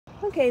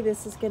Okay,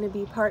 this is going to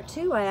be part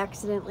 2. I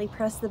accidentally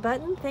pressed the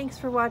button. Thanks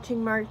for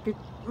watching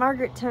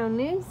Margaret Tone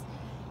News.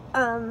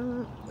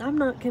 I'm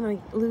not going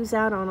to lose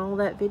out on all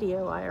that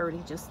video I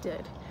already just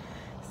did.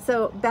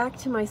 So back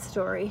to my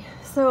story.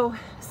 So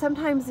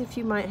sometimes if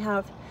you might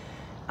have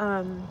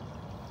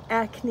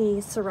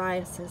acne,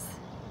 psoriasis.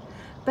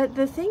 But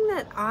the thing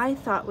that I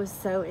thought was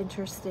so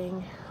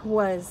interesting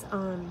was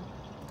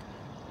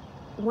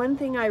one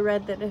thing I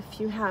read, that if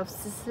you have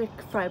cystic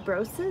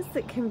fibrosis,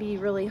 it can be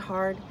really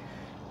hard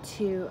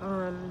to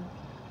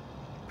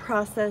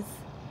process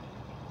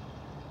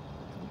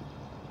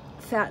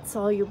fat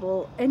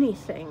soluble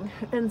anything.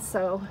 And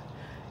so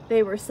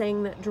they were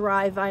saying that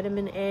dry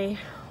vitamin A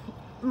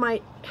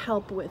might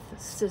help with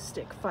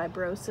cystic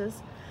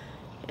fibrosis.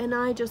 And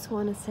I just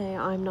want to say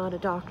I'm not a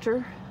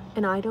doctor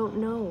and I don't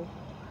know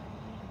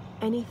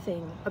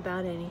anything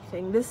about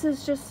anything. This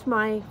is just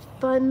my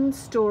fun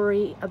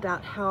story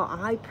about how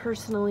I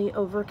personally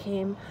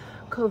overcame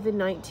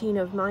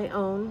COVID-19 of my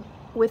own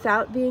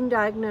without being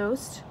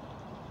diagnosed.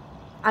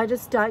 I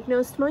just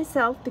diagnosed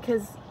myself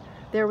because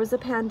there was a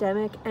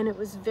pandemic and it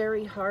was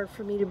very hard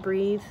for me to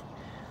breathe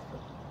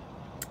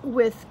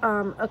with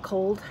a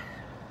cold,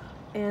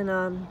 and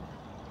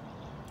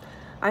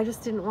I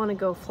just didn't want to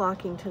go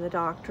flocking to the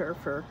doctor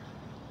for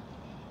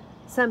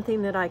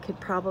something that I could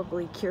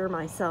probably cure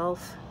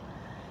myself,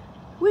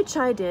 which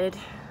I did.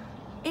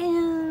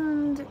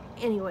 And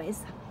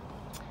anyways,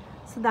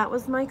 so that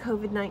was my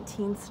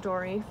COVID-19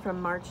 story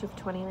from March of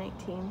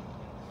 2019.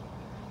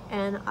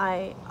 And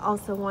I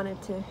also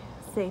wanted to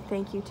say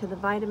thank you to the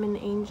Vitamin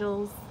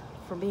Angels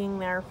for being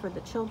there for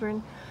the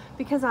children,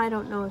 because I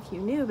don't know if you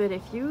knew, but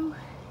if you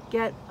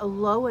get a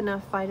low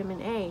enough vitamin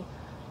A,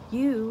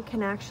 you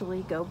can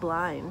actually go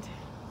blind.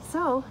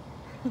 So,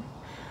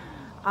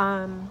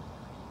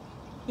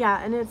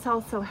 yeah, and it's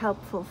also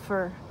helpful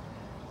for,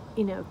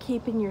 you know,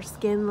 keeping your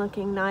skin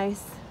looking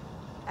nice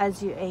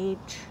as you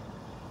age,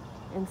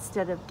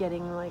 instead of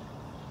getting like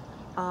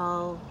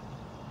all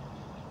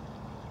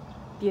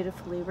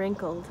beautifully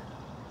wrinkled,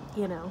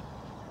 you know.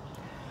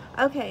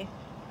 Okay,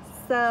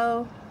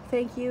 so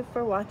thank you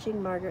for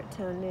watching Margaret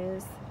Tone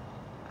News.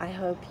 I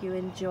hope you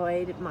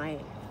enjoyed my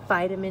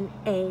vitamin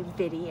A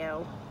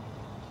video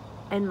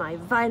and my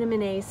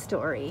vitamin A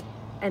story,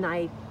 and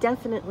I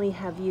definitely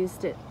have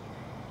used it.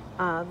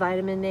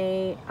 Vitamin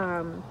A,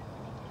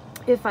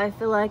 if I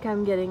feel like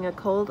I'm getting a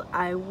cold,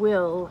 I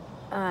will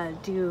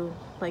do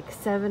like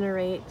 7 or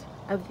 8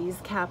 of these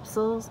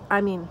tablets.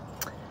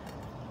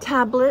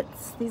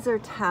 These are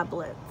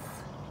tablets.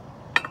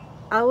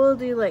 I will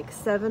do like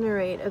 7 or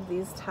 8 of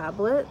these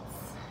tablets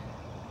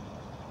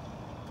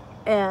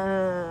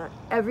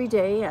every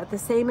day at the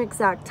same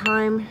exact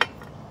time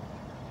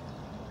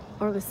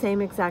or the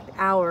same exact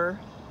hour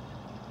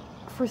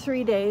for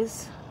 3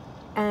 days,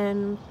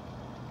 and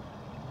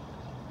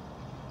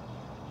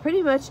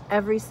pretty much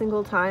every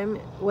single time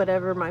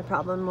whatever my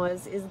problem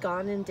was is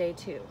gone in day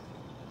 2.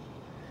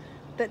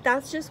 But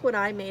that's just what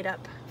I made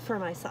up for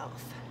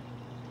myself.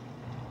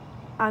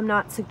 I'm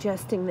not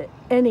suggesting that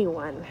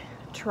anyone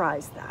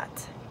tries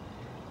that,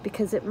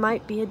 because it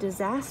might be a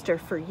disaster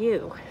for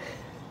you.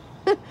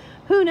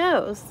 Who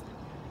knows?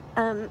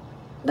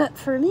 But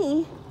for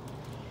me,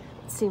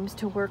 it seems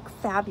to work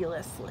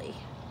fabulously.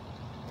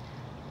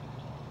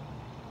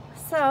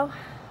 So,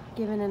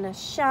 giving a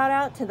shout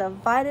out to the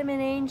Vitamin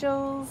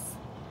Angels,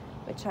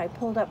 which I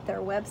pulled up their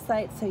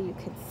website so you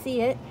could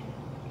see it,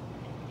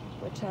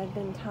 which I've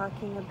been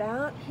talking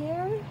about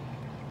here.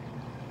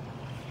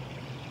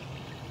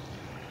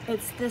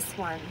 It's this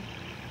one.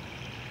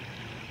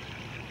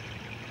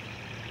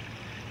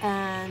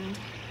 And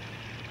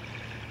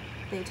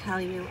they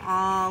tell you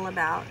all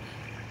about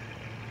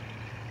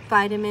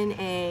vitamin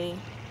A.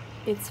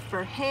 It's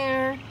for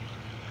hair,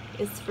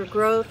 it's for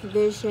growth,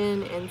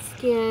 vision, and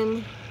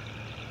skin.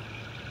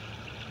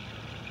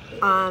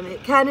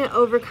 It kind of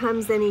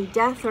overcomes any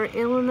death or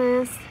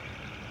illness.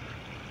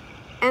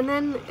 And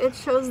then it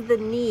shows the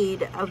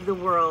need of the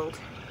world.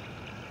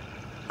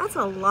 That's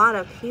a lot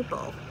of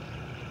people.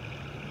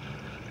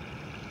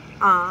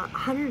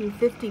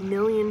 150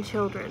 million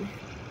children.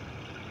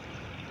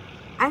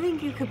 I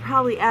think you could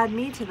probably add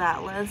me to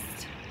that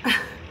list.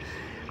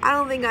 I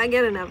don't think I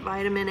get enough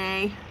vitamin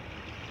A.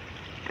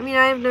 I mean,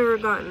 I've never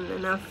gotten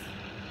enough.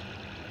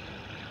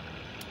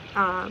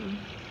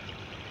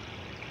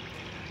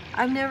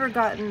 I've never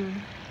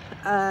gotten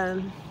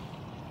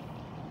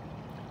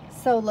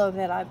so low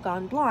that I've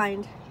gone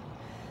blind,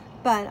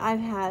 but I've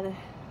had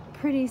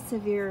pretty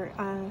severe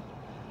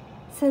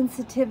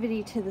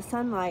sensitivity to the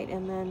sunlight,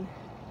 and then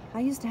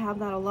I used to have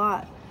that a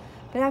lot.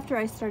 But after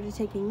I started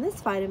taking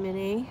this vitamin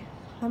A,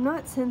 I'm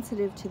not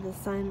sensitive to the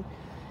sun,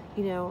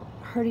 you know,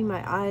 hurting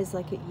my eyes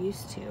like it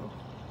used to.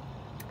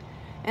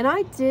 And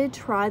I did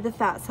try the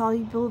fat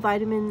soluble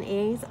vitamin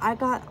A's. I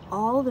got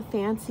all the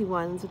fancy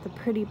ones with the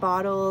pretty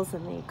bottles,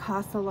 and they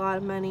cost a lot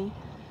of money,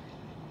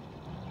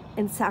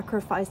 and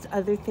sacrificed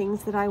other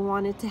things that I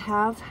wanted to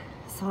have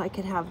so I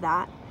could have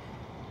that.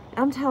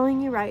 I'm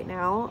telling you right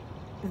now,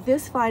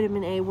 this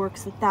vitamin A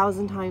works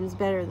 1,000 times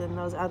better than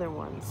those other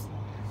ones.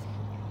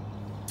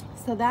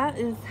 So that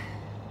is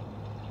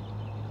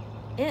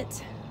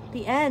it,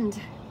 the end.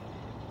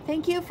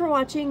 Thank you for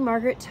watching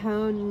Margaret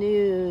Tone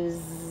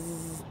News.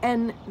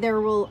 And there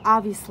will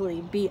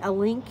obviously be a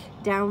link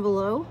down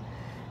below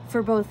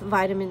for both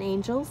Vitamin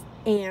Angels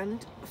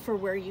and for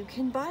where you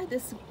can buy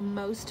this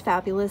most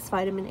fabulous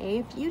vitamin A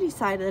if you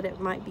decide that it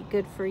might be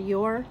good for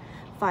your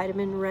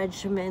vitamin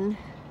regimen.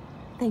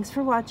 Thanks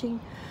for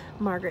watching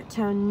Margaret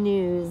Tone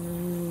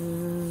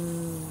News.